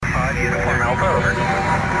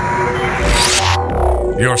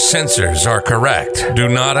Your sensors are correct. Do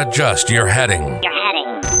not adjust your heading.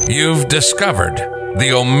 You've discovered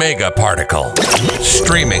the Omega Particle.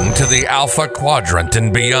 Streaming to the Alpha Quadrant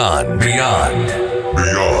and beyond.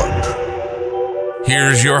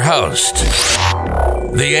 Here's your host,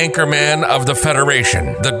 the anchorman of the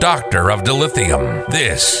Federation, the Doctor of Dilithium.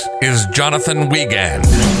 This is Jonathan Wiegand.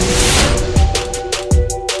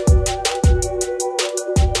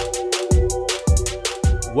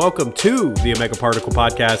 Welcome to the Omega Particle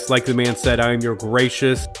Podcast. Like the man said, I am your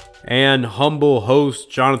gracious and humble host,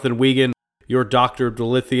 Jonathan Wiegand. Your Doctor of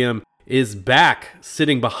Dilithium is back,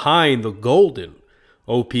 sitting behind the golden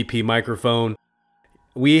OPP microphone.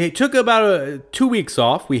 We took about 2 weeks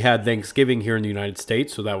off. We had Thanksgiving here in the United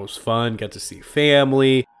States, so that was fun. Got to see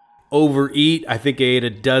family, overeat. I think I ate a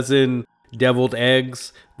dozen deviled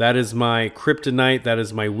eggs. That is my kryptonite. That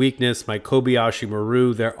is my weakness, my Kobayashi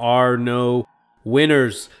Maru. There are no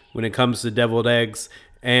winners when it comes to deviled eggs,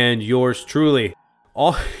 and yours truly.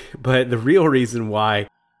 But the real reason why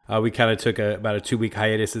we kind of took about a 2 week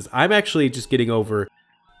hiatus is I'm actually just getting over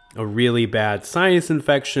a really bad sinus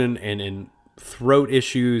infection and throat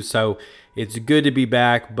issues, so it's good to be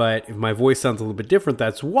back. But if my voice sounds a little bit different,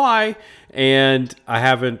 that's why. And I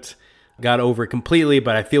haven't got over it completely,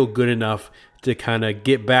 but I feel good enough to kind of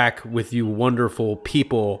get back with you wonderful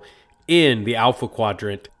people in the Alpha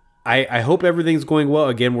Quadrant. I hope everything's going well.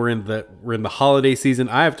 Again, we're in the holiday season.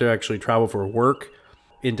 I have to actually travel for work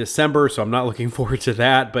in December, so I'm not looking forward to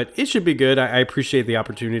that, but it should be good. I appreciate the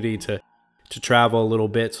opportunity to travel a little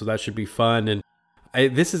bit, so that should be fun. And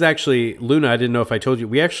this is actually, Luna, I didn't know if I told you,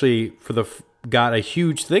 we actually got a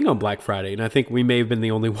huge thing on Black Friday, and I think we may have been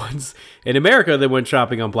the only ones in America that went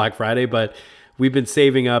shopping on Black Friday, but we've been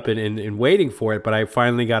saving up and waiting for it. But I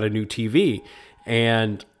finally got a new TV,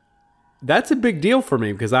 and that's a big deal for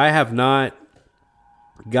me because I have not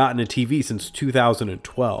gotten a TV since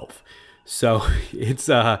 2012. So it's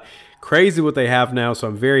crazy what they have now. So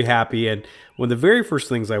I'm very happy. And one of the very first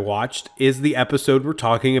things I watched is the episode we're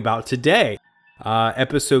talking about today.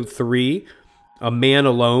 Episode 3, A Man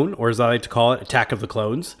Alone, or as I like to call it, Attack of the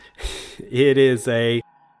Clones. It is a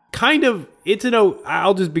kind of,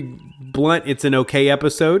 I'll just be blunt, it's an okay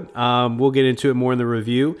episode. We'll get into it more in the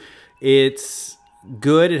review. It's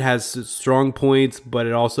good. It has strong points, but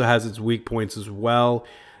it also has its weak points as well.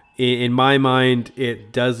 In my mind,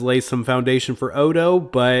 it does lay some foundation for Odo,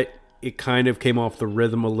 but it kind of came off the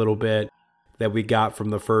rhythm a little bit that we got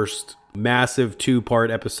from the first massive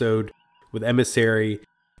 2-part episode with Emissary,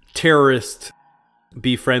 Terrorist,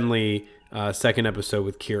 Be Friendly, second episode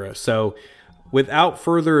with Kira. So without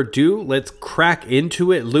further ado, let's crack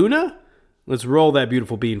into it. Luna, let's roll that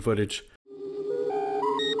beautiful bean footage.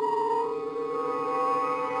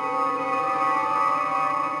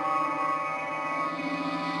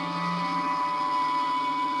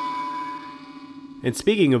 And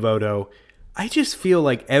speaking of Odo, I just feel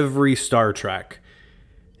like every Star Trek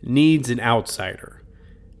needs an outsider.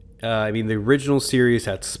 The original series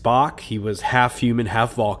had Spock. He was half human,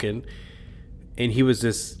 half Vulcan. And he was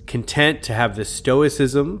just content to have this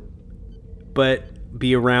stoicism, but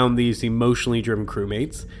be around these emotionally driven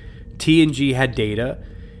crewmates. TNG had Data,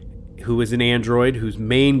 who was an android whose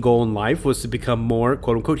main goal in life was to become more,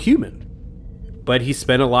 quote-unquote, human. But he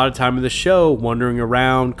spent a lot of time in the show wandering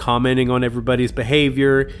around, commenting on everybody's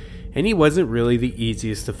behavior, and he wasn't really the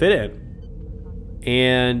easiest to fit in.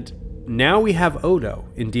 And now we have Odo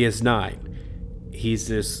in DS9. He's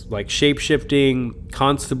this shape-shifting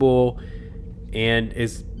constable, and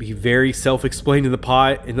is very self-explained in the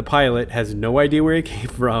pilot, has no idea where he came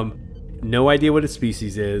from, no idea what his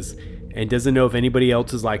species is, and doesn't know if anybody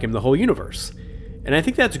else is like him in the whole universe. And I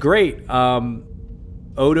think that's great.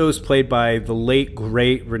 Odo's played by the late,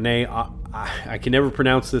 great Rene, I can never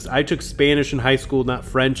pronounce this. I took Spanish in high school, not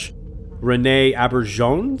French. Rene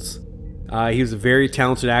Auberjonois. He was a very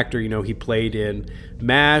talented actor. He played in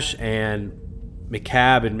MASH and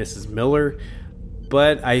McCabe and Mrs. Miller.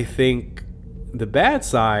 But I think the bad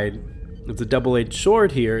side of the double-edged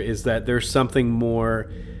sword here is that there's something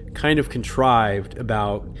more kind of contrived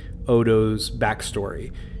about Odo's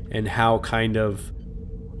backstory and how kind of,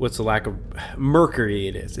 what's the lack of mercury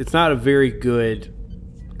it is. It's not a very good,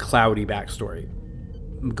 cloudy backstory.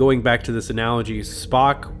 Going back to this analogy,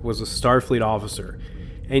 Spock was a Starfleet officer.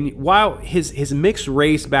 And while his mixed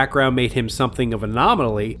race background made him something of an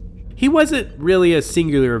anomaly, he wasn't really a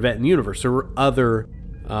singular event in the universe. There were other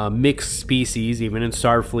mixed species, even in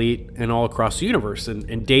Starfleet and all across the universe.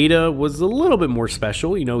 And Data was a little bit more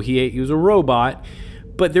special. He was a robot,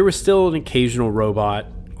 but there was still an occasional robot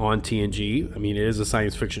on TNG. It is a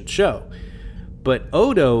science fiction show. But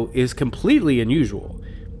Odo is completely unusual.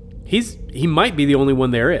 he might be the only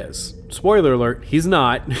one there is. Spoiler alert, he's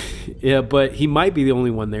not. Yeah, but he might be the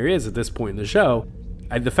only one there is at this point in the show.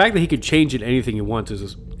 The fact that he could change it anything he wants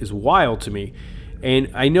is wild to me.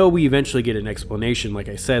 And I know we eventually get an explanation, like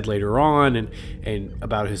I said, later on, and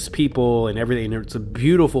about his people and everything. And it's a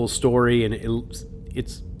beautiful story, and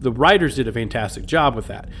it's the writers did a fantastic job with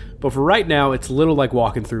that. But for right now, it's a little like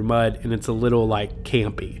walking through mud, and it's a little like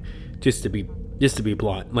campy, just to be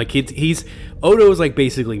blunt. Like Odo is like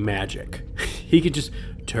basically magic. He can just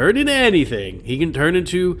turn into anything. He can turn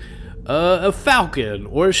into a falcon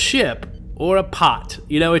or a ship or a pot.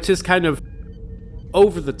 It's just kind of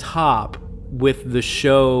over the top with the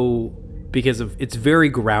show because it's very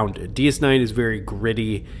grounded. DS9 is very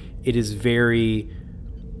gritty. It is very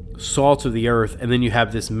salt of the earth, and then you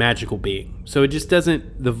have this magical being. So the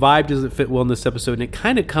vibe doesn't fit well in this episode, and it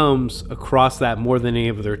kind of comes across that more than any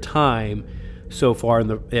other time so far in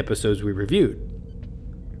the episodes we reviewed.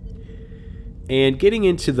 And getting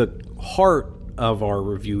into the heart of our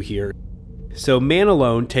review here. So Man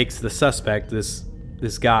Alone takes the suspect, this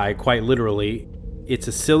guy, quite literally. It's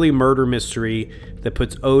a silly murder mystery that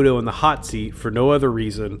puts Odo in the hot seat for no other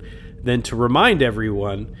reason than to remind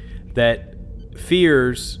everyone that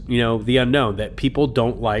fears, the unknown, that people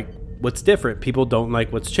don't like what's different. People don't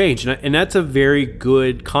like what's changed. And that's a very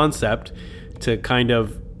good concept to kind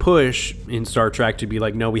of push in Star Trek, to be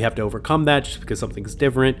like, no, we have to overcome that. Just because something's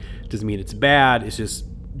different doesn't mean it's bad. It's just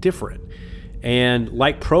different. And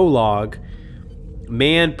like Prologue,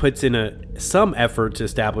 Man puts in some effort to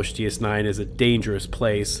establish DS9 as a dangerous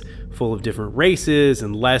place full of different races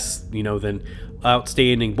and less, than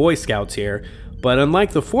outstanding Boy Scouts here. But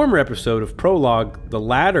unlike the former episode of Prologue, the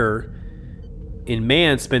latter in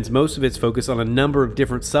Man spends most of its focus on a number of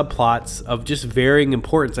different subplots of just varying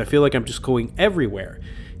importance. I feel like I'm just going everywhere.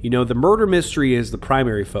 The murder mystery is the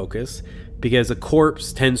primary focus because a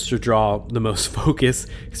corpse tends to draw the most focus,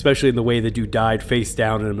 especially in the way the dude died face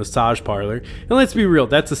down in a massage parlor. And let's be real,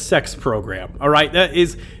 that's a sex program. All right,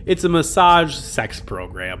 it's a massage sex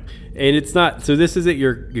program. And it's not, so this isn't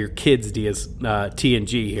your kids'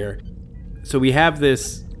 TNG here. So we have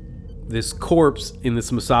this corpse in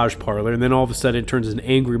this massage parlor, and then all of a sudden it turns into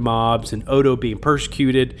angry mobs and Odo being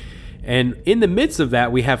persecuted. And in the midst of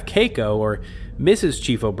that, we have Keiko, or Mrs.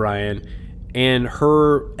 Chief O'Brien, and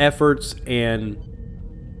her efforts and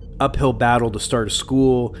uphill battle to start a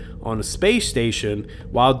school on a space station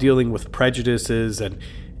while dealing with prejudices and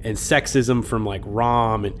sexism from like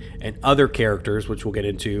Rom and other characters, which we'll get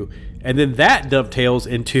into. And then that dovetails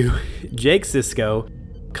into Jake Sisko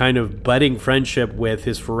kind of budding friendship with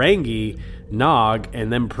his Ferengi Nog,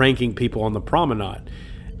 and then pranking people on the promenade.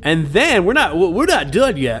 And then we're not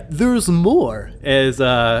done yet. There's more, as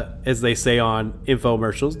they say on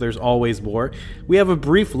infomercials. There's always more. We have a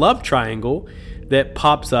brief love triangle that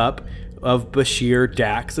pops up of Bashir,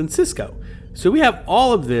 Dax, and Sisko. So we have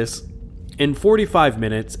all of this in 45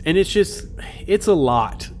 minutes, and it's a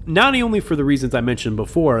lot. Not only for the reasons I mentioned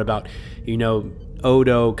before about,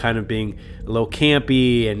 Odo kind of being a little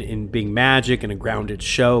campy and being magic and a grounded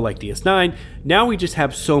show like DS9. Now we just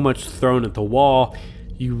have so much thrown at the wall.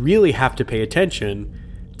 You really have to pay attention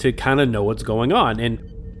to kind of know what's going on.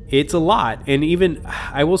 And it's a lot. And even,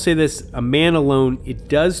 I will say this, A Man Alone, it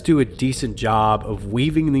does do a decent job of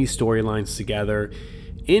weaving these storylines together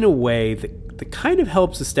in a way that kind of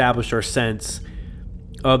helps establish our sense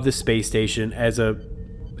of the space station as a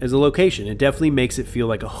location. It definitely makes it feel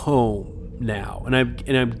like a home now. And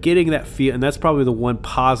I'm getting that feel, and that's probably the one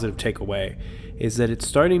positive takeaway, is that it's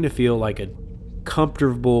starting to feel like a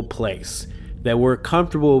comfortable place. That we're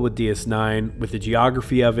comfortable with DS9, with the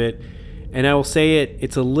geography of it. And I will say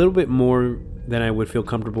it's a little bit more than I would feel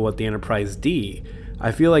comfortable with the Enterprise D.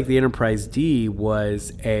 I feel like the Enterprise D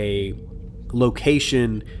was a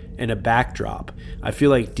location and a backdrop. I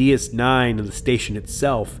feel like DS9 and the station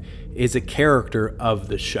itself is a character of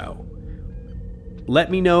the show.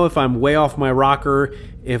 Let me know if I'm way off my rocker,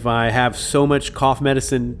 if I have so much cough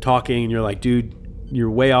medicine talking and you're like, dude,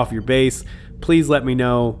 you're way off your base. Please let me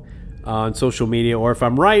know on social media, or if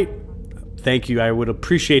I'm right, thank you. I would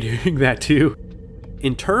appreciate hearing that too.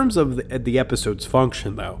 In terms of the episode's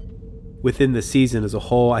function, though, within the season as a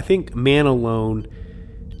whole, I think Man Alone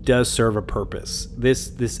does serve a purpose.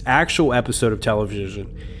 This actual episode of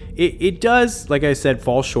television, it does, like I said,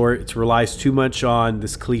 fall short. It relies too much on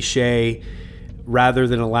this cliche rather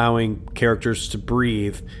than allowing characters to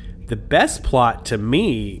breathe. The best plot to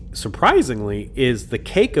me, surprisingly, is the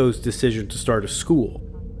Keiko's decision to start a school.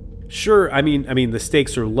 Sure, I mean the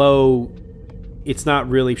stakes are low. It's not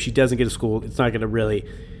really, if she doesn't get a school, it's not going to really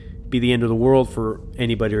be the end of the world for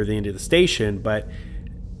anybody or the end of the station, but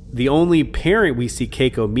the only parent we see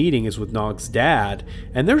Keiko meeting is with Nog's dad,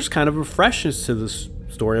 and there's kind of a freshness to this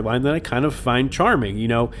storyline that I kind of find charming.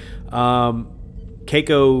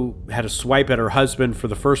 Keiko had a swipe at her husband for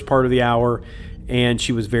the first part of the hour, and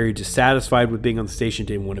she was very dissatisfied with being on the station,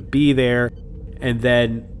 didn't want to be there. And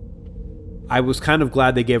then I was kind of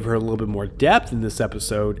glad they gave her a little bit more depth in this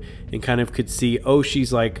episode and kind of could see,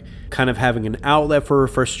 she's like kind of having an outlet for her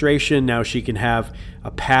frustration. Now she can have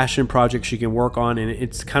a passion project she can work on, and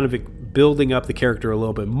it's kind of building up the character a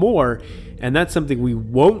little bit more. And that's something we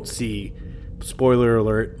won't see, spoiler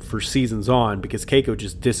alert, for seasons on, because Keiko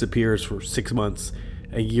just disappears for 6 months,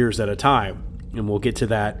 years at a time. And we'll get to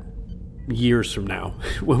that years from now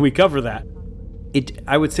when we cover that.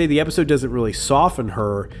 I would say the episode doesn't really soften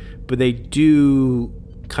her, but they do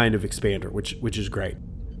kind of expand her, which is great.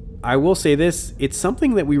 I will say this, it's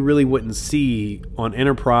something that we really wouldn't see on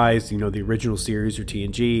Enterprise, the original series or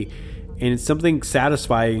TNG, and it's something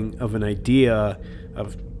satisfying of an idea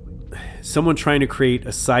of someone trying to create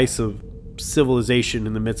a slice of civilization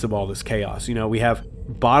in the midst of all this chaos. We have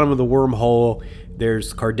bottom of the wormhole,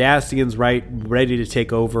 there's Cardassians ready to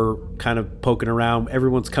take over, kind of poking around,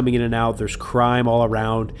 everyone's coming in and out, there's crime all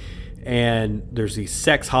around, and there's these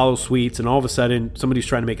sex holosuites, and all of a sudden somebody's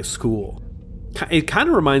trying to make a school. It kind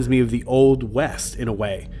of reminds me of the Old West in a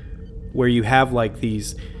way, where you have like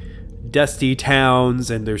these dusty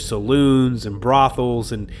towns and there's saloons and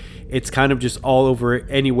brothels, and it's kind of just all over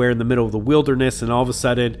anywhere in the middle of the wilderness, and all of a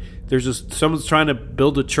sudden there's just someone's trying to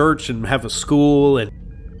build a church and have a school and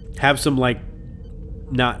have some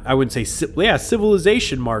I wouldn't say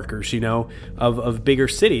civilization markers, of bigger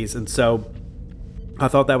cities. And so I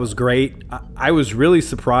thought that was great. I was really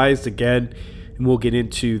surprised again, and we'll get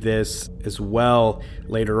into this as well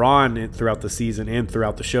later on throughout the season and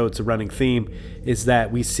throughout the show. It's a running theme, is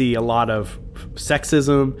that we see a lot of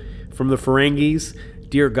sexism from the Ferengis.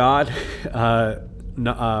 Dear God,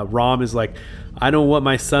 Rom is like, I don't want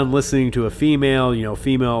my son listening to a female.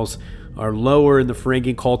 Females are lower in the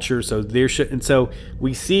Ferengi culture, so and so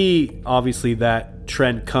we see obviously that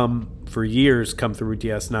trend come through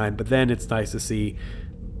DS9, but then it's nice to see,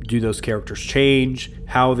 do those characters change,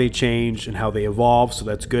 how they change and how they evolve, so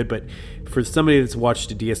that's good. But for somebody that's watched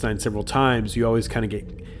the DS9 several times, you always kind of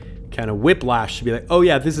get whiplash to be like, oh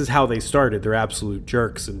yeah, this is how they started. They're absolute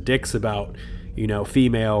jerks and dicks about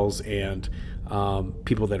females and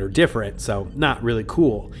people that are different, so not really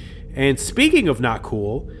cool. And speaking of not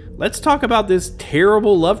cool, let's talk about this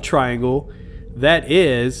terrible love triangle that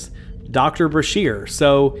is Dr. Bashir.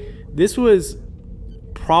 So this was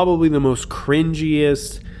probably the most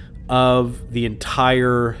cringiest of the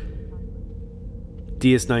entire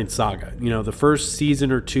DS9 saga. The first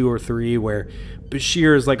season or 2 or 3 where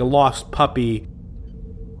Bashir is like a lost puppy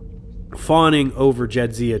fawning over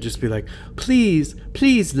Jadzia, just be like, please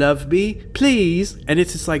love me, please. And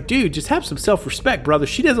it's just like, dude, just have some self-respect, brother.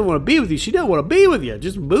 She doesn't want to be with you. She doesn't want to be with you.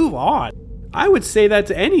 Just move on. I would say that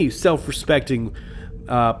to any self-respecting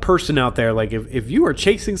person out there. Like, if you are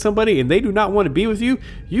chasing somebody and they do not want to be with you,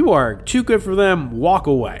 you are too good for them. Walk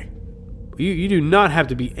away. You do not have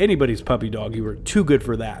to be anybody's puppy dog. You are too good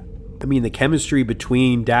for that. I mean, the chemistry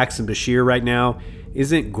between Dax and Bashir right now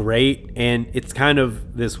isn't great, and it's kind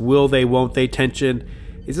of this will they, won't they tension.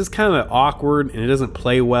 It's just kind of awkward, and it doesn't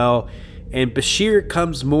play well. And Bashir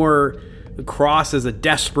comes more across as a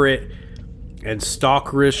desperate and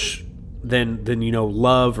stalkerish than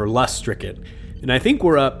love or lust-stricken. And I think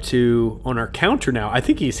we're up to, on our counter now, I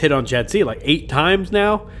think he's hit on Jadzia like 8 times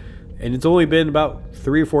now, and it's only been about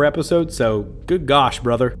 3 or 4 episodes, so good gosh,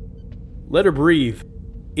 brother. Let her breathe.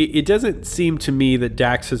 It doesn't seem to me that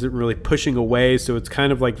Dax isn't really pushing away, so it's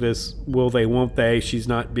kind of like this will they, won't they. She's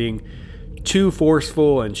not being too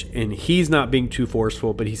forceful, and he's not being too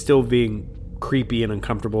forceful, but he's still being creepy and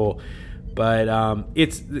uncomfortable. But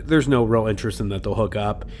there's no real interest in that they'll hook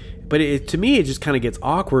up. But to me, it just kind of gets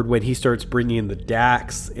awkward when he starts bringing in the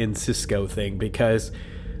Dax and Cisco thing, because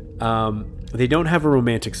they don't have a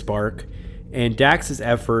romantic spark. And Dax's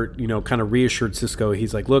effort, kind of reassured Cisco.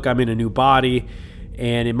 He's like, look, I'm in a new body,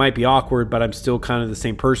 and it might be awkward, but I'm still kind of the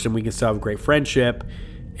same person. We can still have a great friendship.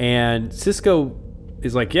 And Cisco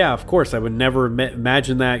is like, yeah, of course. I would never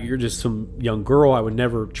imagine that. You're just some young girl. I would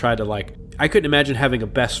never try to I couldn't imagine having a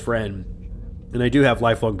best friend. And I do have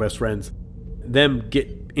lifelong best friends. Them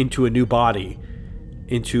get into a new body,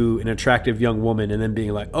 into an attractive young woman, and then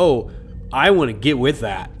being like, oh, I want to get with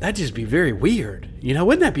that. That'd just be very weird.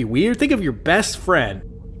 Wouldn't that be weird? Think of your best friend,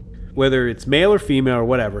 whether it's male or female or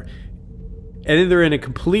whatever, and then they're in a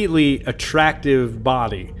completely attractive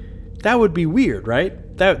body. That would be weird,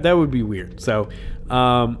 right? That would be weird. So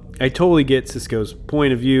I totally get Sisko's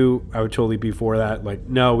point of view. I would totally be for that. Like,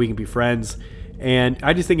 no, we can be friends. And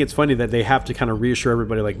I just think it's funny that they have to kind of reassure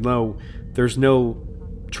everybody, like, no, there's no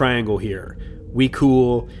triangle here. We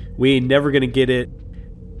cool. We ain't never going to get it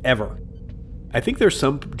ever. I think there's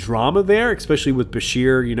some drama there, especially with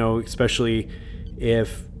Bashir, especially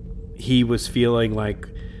if he was feeling like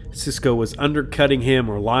Sisko was undercutting him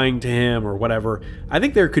or lying to him or whatever. I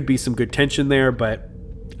think there could be some good tension there, but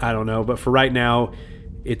I don't know. But for right now,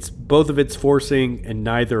 it's both of it's forcing and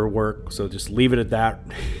neither work. So just leave it at that.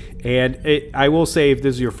 And I will say, if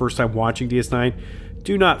this is your first time watching DS9,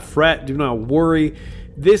 do not fret, do not worry.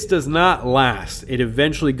 This does not last. It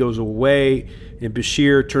eventually goes away, and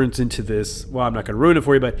Bashir turns into this, well, I'm not going to ruin it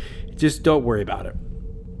for you, but just don't worry about it.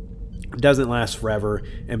 It doesn't last forever,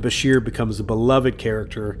 and Bashir becomes a beloved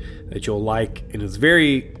character that you'll like, and is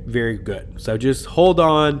very, very good. So just hold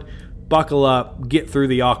on, buckle up, get through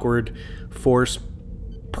the awkward, forced,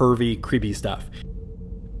 pervy, creepy stuff.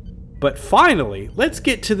 But finally, let's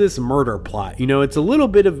get to this murder plot. It's a little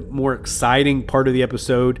bit of more exciting part of the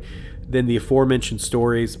episode than the aforementioned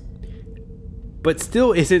stories, but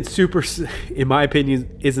still isn't super, in my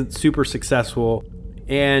opinion, isn't super successful.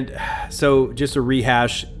 And so just a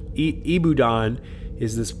rehash, Ibudan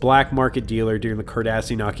is this black market dealer during the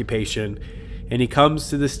Cardassian occupation, and he comes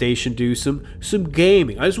to the station to do some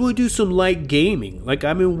gaming. I just want to do some light gaming, like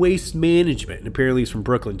I'm in waste management. And apparently he's from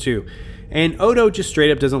Brooklyn too. And Odo just straight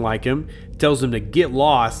up doesn't like him, tells him to get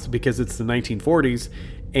lost because it's the 1940s,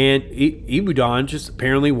 and Ibudan just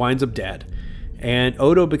apparently winds up dead. And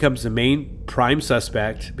Odo becomes the main prime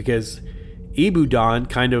suspect because Ibudan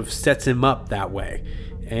kind of sets him up that way.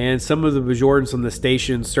 And some of the Bajorans on the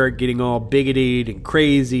station start getting all bigoted and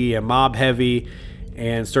crazy and mob heavy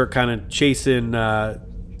and start kind of chasing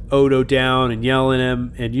Odo down and yelling at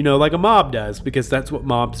him, and like a mob does, because that's what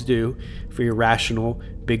mobs do for irrational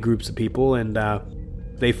big groups of people. And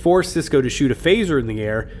they force Sisko to shoot a phaser in the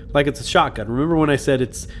air like it's a shotgun. Remember when I said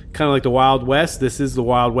it's kind of like the Wild West? This is the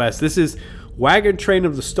Wild West. This is Wagon Train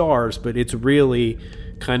of the Stars, but it's really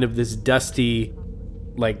kind of this dusty,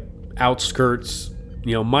 like, outskirts,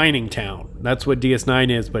 mining town. That's what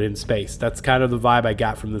DS9 is, but in space. That's kind of the vibe I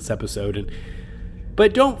got from this episode.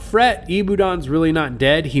 But don't fret, Ibudan's really not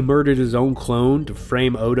dead. He murdered his own clone to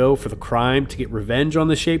frame Odo for the crime, to get revenge on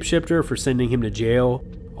the shapeshifter for sending him to jail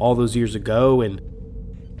all those years ago. And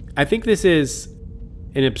I think this is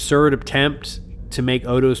an absurd attempt to make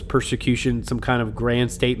Odo's persecution some kind of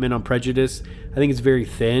grand statement on prejudice. I think it's very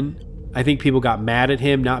thin. I think people got mad at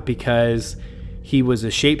him not because he was a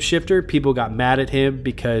shapeshifter. People got mad at him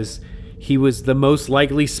because he was the most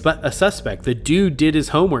likely suspect. The dude did his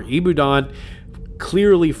homework. Ibudan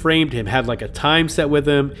clearly framed him, had like a time set with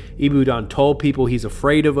him. Ibudan told people he's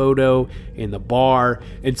afraid of Odo in the bar.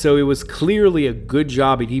 And so it was clearly a good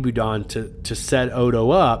job at Ibudan to set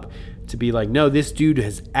Odo up to be like, no, this dude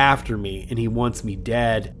is after me and he wants me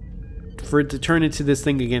dead. For it to turn into this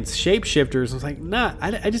thing against shapeshifters, I was like, nah,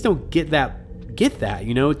 I just don't get that.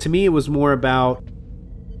 To me, it was more about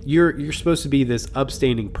you're supposed to be this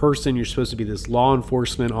upstanding person. You're supposed to be this law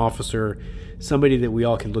enforcement officer, somebody that we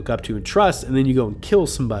all can look up to and trust, and then you go and kill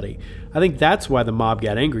somebody. I think that's why the mob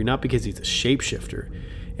got angry, not because he's a shapeshifter,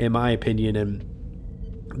 in my opinion.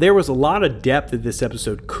 And there was a lot of depth that this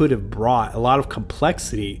episode could have brought, a lot of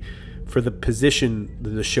complexity for the position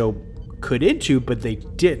that the show could into, but they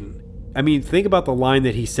didn't. I mean, think about the line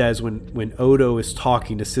that he says when Odo is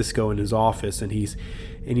talking to Sisko in his office, and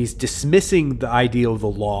he's dismissing the idea of the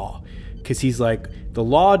law, because he's like, the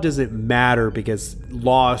law doesn't matter because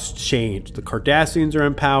laws change. The Cardassians are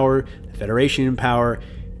in power, the Federation in power,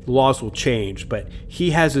 laws will change, but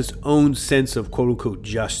he has his own sense of quote unquote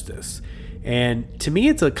justice. And to me,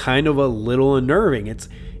 it's a kind of a little unnerving.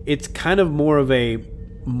 It's kind of more of a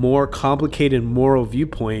more complicated moral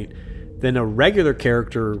viewpoint than a regular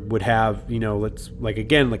character would have, let's like on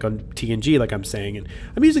TNG, like I'm saying. And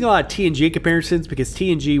I'm using a lot of TNG comparisons because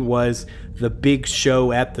TNG was the big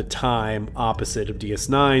show at the time opposite of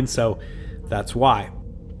DS9, so that's why.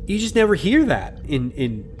 You just never hear that in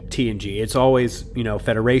TNG. It's always,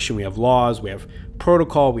 Federation, we have laws, we have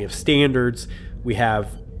protocol, we have standards, we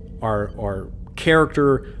have our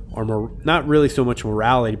character, not really so much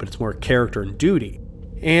morality, but it's more character and duty.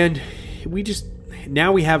 And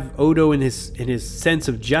now we have Odo in his sense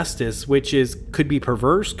of justice, which could be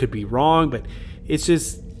perverse, could be wrong, but it's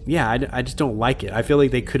just, I just don't like it. I feel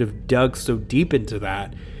like they could have dug so deep into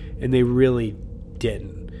that, and they really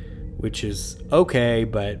didn't, which is okay.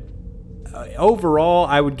 But overall,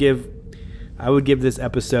 I would give this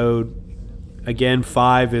episode, again,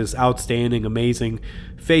 5 is outstanding, amazing,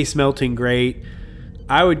 face melting, great.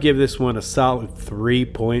 I would give this one a solid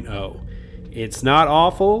 3.0. It's not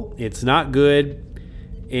awful, it's not good,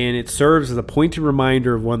 and it serves as a pointed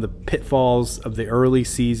reminder of one of the pitfalls of the early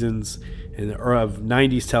seasons of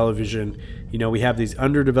 90s television. You know, we have these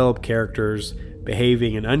underdeveloped characters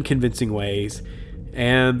behaving in unconvincing ways,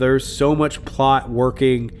 and there's so much plot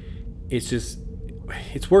working. It's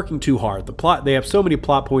working too hard. They have so many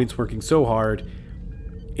plot points working so hard,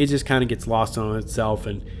 it just kind of gets lost on itself,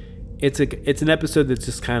 and it's an episode that's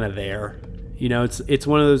just kind of there. You know, it's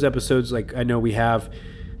one of those episodes, like, I know we have,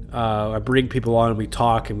 I bring people on and we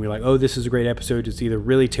talk and we're like, oh, this is a great episode. It's either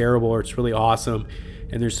really terrible or it's really awesome.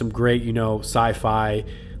 And there's some great, you know, sci-fi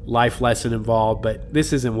life lesson involved, but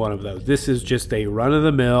this isn't one of those. This is just a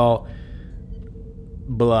run-of-the-mill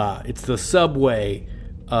blah. It's the Subway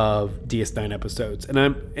of DS9 episodes.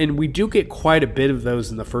 And we do get quite a bit of those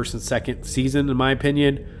in the first and second season, in my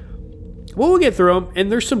opinion. Well, we'll get through them, and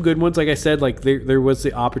there's some good ones. Like I said, like there was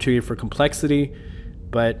the opportunity for complexity,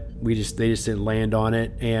 but they just didn't land on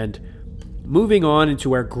it. And moving on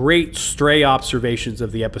into our great stray observations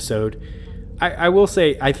of the episode, I will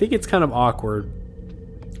say I think it's kind of awkward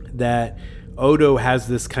that Odo has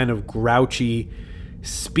this kind of grouchy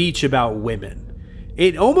speech about women.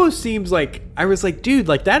 It almost seems like, I was like, dude,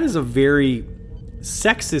 like, that is a very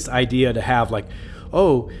sexist idea to have. Like,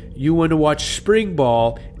 oh, you want to watch Spring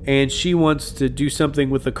Ball and she wants to do something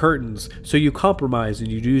with the curtains, so you compromise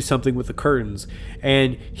and you do something with the curtains.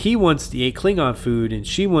 And he wants to eat Klingon food and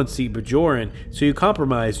she wants to eat Bajoran, so you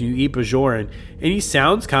compromise and you eat Bajoran. And he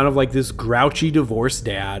sounds kind of like this grouchy divorced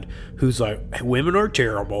dad who's like, women are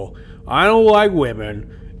terrible, I don't like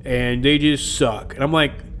women, and they just suck. And I'm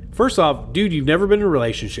like, first off, dude, you've never been in a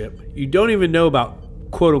relationship. You don't even know about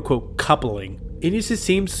quote-unquote coupling. And it just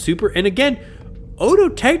seems super... And again, Odo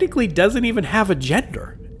technically doesn't even have a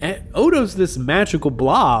gender. Odo's this magical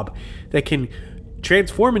blob that can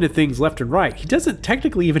transform into things left and right. He doesn't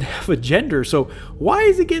technically even have a gender, so why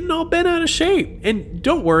is he getting all bent out of shape? And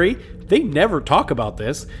don't worry, they never talk about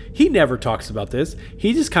this. He never talks about this.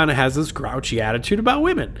 He just kind of has this grouchy attitude about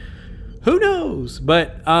women. Who knows?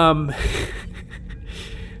 But,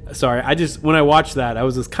 sorry, when I watched that, I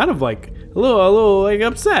was just kind of like a little like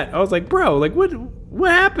upset. I was like, bro, like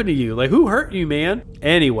what happened to you? Like, who hurt you, man?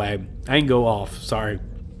 Anyway, I can go off. Sorry.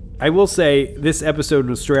 I will say this episode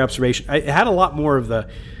was stray observation. It had a lot more of the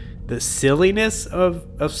silliness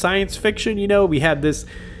of science fiction. You know, we had this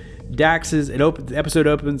the episode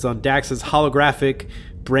opens on Dax's holographic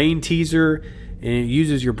brain teaser, and it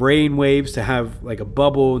uses your brain waves to have like a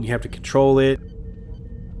bubble, and you have to control it.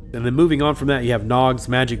 And then moving on from that, you have Nog's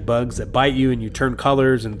magic bugs that bite you and you turn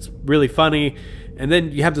colors, and it's really funny. And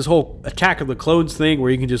then you have this whole Attack of the Clones thing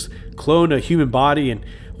where you can just clone a human body, and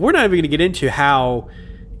we're not even going to get into how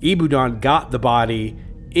Ibudan got the body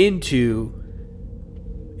into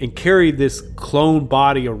and carried this clone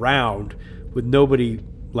body around with nobody.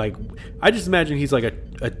 Like, I just imagine he's like a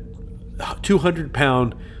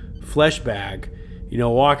 200-pound flesh bag, you know,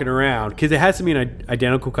 walking around, because it has to be an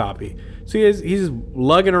identical copy. So he's just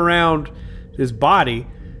lugging around his body.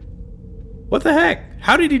 What the heck?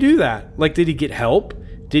 How did he do that? Like, did he get help?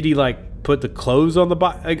 Did he like put the clothes on the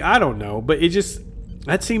body? Like, I don't know, but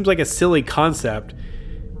that seems like a silly concept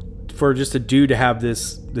for just a dude to have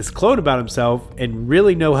this clone about himself and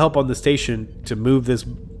really no help on the station to move this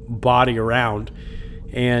body around.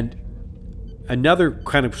 And another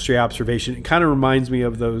kind of stray observation, it kind of reminds me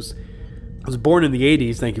of those. I was born in the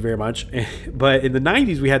 80s, thank you very much. But in the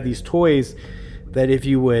 90s, we had these toys that if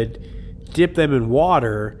you would dip them in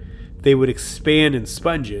water, they would expand in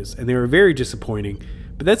sponges, and they were very disappointing.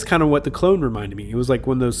 But that's kind of what the clone reminded me. It was like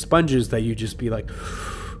one of those sponges that you just be like,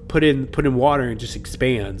 put in water and it just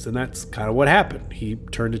expands, and that's kind of what happened. He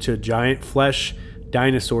turned into a giant flesh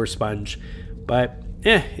dinosaur sponge. But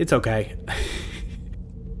it's okay.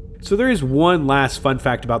 So there is one last fun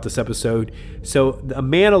fact about this episode. So A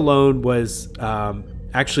Man Alone was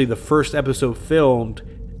actually the first episode filmed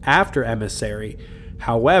after Emissary.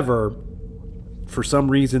 However, for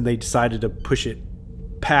some reason they decided to push it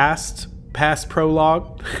past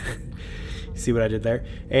prologue. See what I did there?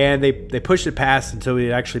 And they pushed it past until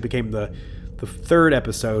it actually became the third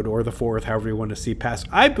episode, or the fourth, however you want to see past.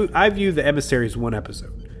 I view the Emissary as one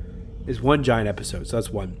episode. It's one giant episode, so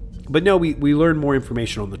that's one. But no, we learn more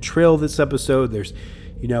information on the Trill this episode. There's,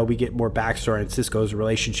 you know, we get more backstory on Sisko's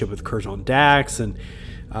relationship with Curzon Dax, and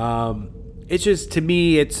it's just, to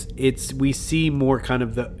me, it's we see more kind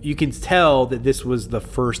of you can tell that this was the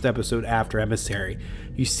first episode after Emissary.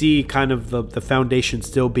 You see kind of the foundation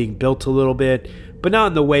still being built a little bit, but not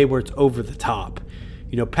in the way where it's over the top.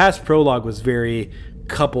 You know, past prologue was very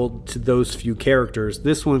coupled to those few characters.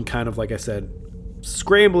 This one kind of, like I said,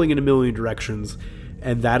 scrambling in a million directions,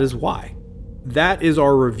 and that is why. That is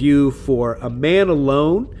our review for A Man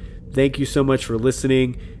Alone. Thank you so much for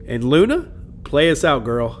listening. And Luna, play us out,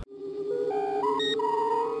 girl.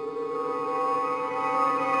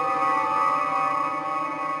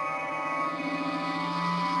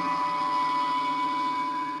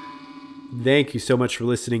 Thank you so much for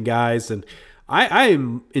listening, guys. And I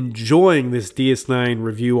am enjoying this DS9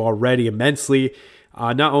 review already immensely.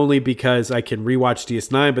 Not only because I can rewatch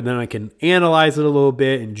DS9, but then I can analyze it a little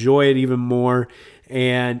bit, enjoy it even more.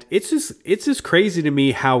 And it's just crazy to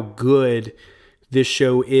me how good this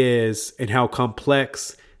show is and how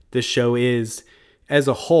complex this show is as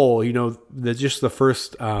a whole. You know, just the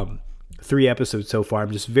first 3 episodes so far,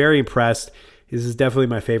 I'm just very impressed. This is definitely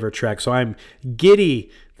my favorite trek. So I'm giddy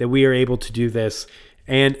that we are able to do this.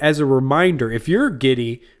 And as a reminder, if you're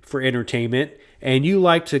giddy for entertainment and you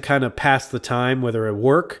like to kind of pass the time, whether at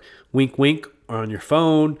work, wink, wink, or on your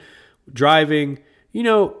phone, driving, you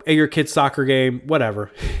know, at your kid's soccer game,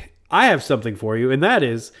 whatever, I have something for you. And that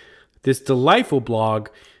is this delightful blog,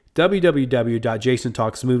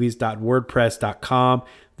 www.jasontalksmovies.wordpress.com.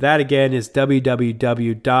 That again is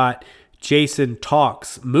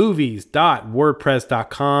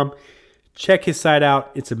www.jasontalksmovies.wordpress.com. Check his site out.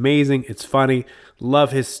 It's amazing. It's funny.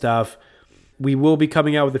 Love his stuff. We will be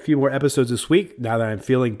coming out with a few more episodes this week now that I'm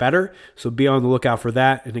feeling better. So be on the lookout for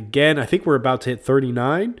that. And again, I think we're about to hit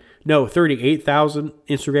 38,000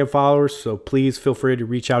 Instagram followers. So please feel free to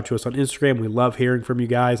reach out to us on Instagram. We love hearing from you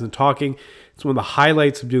guys and talking. It's one of the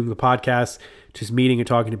highlights of doing the podcast, just meeting and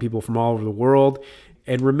talking to people from all over the world.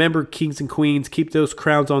 And remember, kings and queens, keep those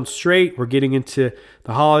crowns on straight. We're getting into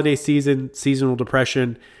the holiday season, seasonal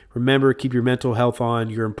depression. Remember, keep your mental health on.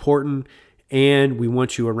 You're important, and we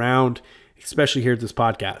want you around, especially here at this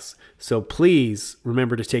podcast. So please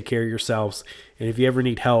remember to take care of yourselves. And if you ever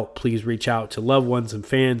need help, please reach out to loved ones and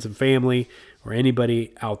fans and family or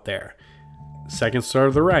anybody out there. Second star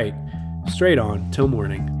to the right, straight on till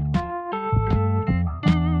morning.